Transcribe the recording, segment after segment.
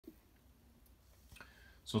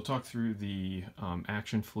So I'll talk through the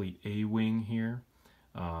Action Fleet A-Wing here.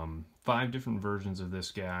 5 different versions of this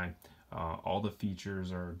guy. All the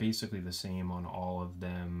features are basically the same on all of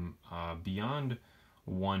them, beyond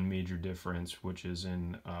one major difference, which is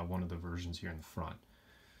in one of the versions here in the front.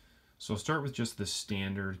 So I'll start with just the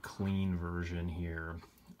standard clean version here.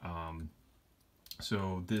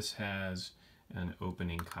 So this has an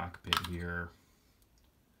opening cockpit here,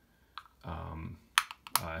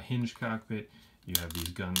 Hinge cockpit. You have these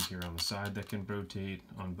guns here on the side that can rotate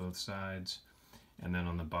on both sides, and then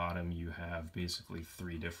on the bottom you have basically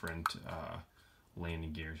 3 different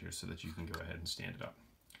landing gears here so that you can go ahead and stand it up.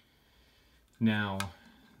 Now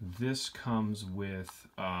this comes with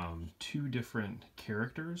 2 different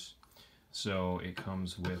characters. So it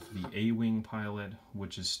comes with the A-Wing pilot,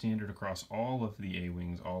 which is standard across all of the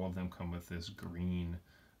A-Wings. All of them come with this green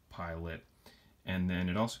pilot. And then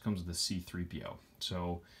it also comes with the C-3PO.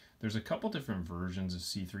 So there's a couple different versions of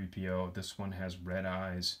C-3PO. This one has red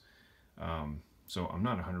eyes. So I'm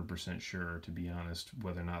not 100% sure, to be honest,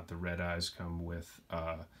 whether or not the red eyes come with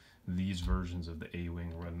these versions of the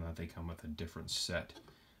A-Wing, or whether or not they come with a different set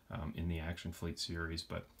in the Action Fleet series.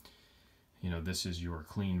 But you know, this is your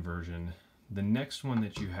clean version. The next one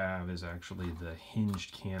that you have is actually the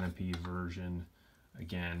Hinged Canopy version.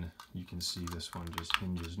 Again, you can see this one just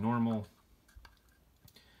hinges normal,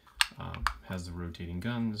 has the rotating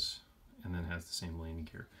guns, and then has the same landing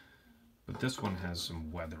gear. But this one has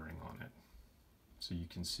some weathering on it. So you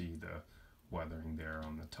can see the weathering there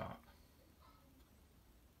on the top.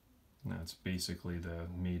 And that's basically the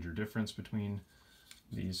major difference between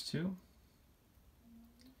these two.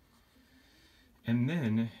 And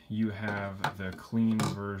then you have the clean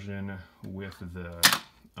version with the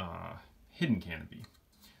hidden canopy.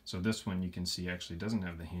 So this one you can see actually doesn't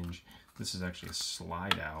have the hinge. This is actually a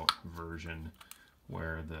slide out version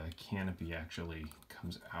where the canopy actually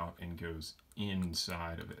comes out and goes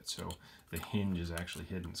inside of it. So the hinge is actually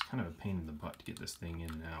hidden. It's kind of a pain in the butt to get this thing in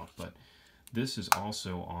and out, but this is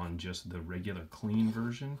also on just the regular clean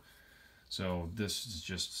version. So this is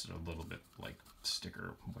just a little bit like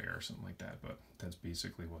sticker wear or something like that, but that's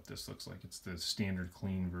basically what this looks like. It's the standard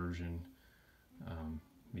clean version.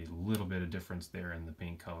 Maybe a little bit of difference there in the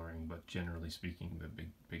paint coloring, but generally speaking, the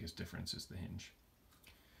biggest difference is the hinge.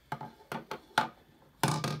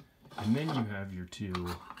 And then you have your 2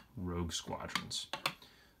 Rogue Squadrons.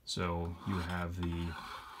 So you have the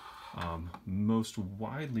most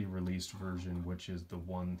widely released version, which is the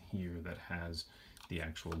one here that has the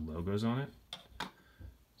actual logos on it.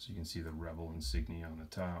 So you can see the Rebel insignia on the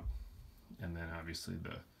top, and then obviously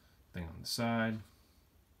the thing on the side,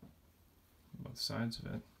 both sides of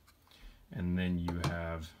it. And then you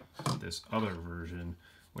have this other version,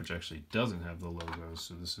 which actually doesn't have the logos.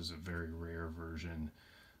 So this is a very rare version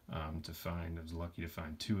to find. I was lucky to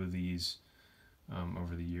find 2 of these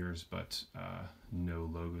over the years, but no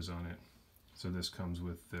logos on it. So this comes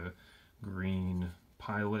with the green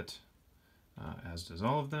pilot, as does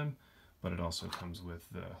all of them, but it also comes with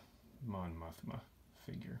the Mon Mothma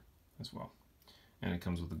figure as well. And it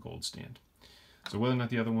comes with the gold stand. So whether or not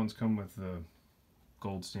the other ones come with the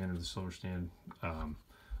gold stand or the silver stand,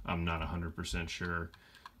 I'm not 100% sure.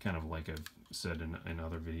 Kind of like I've said in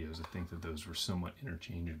other videos, I think that those were somewhat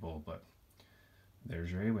interchangeable, but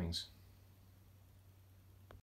there's your A-Wings.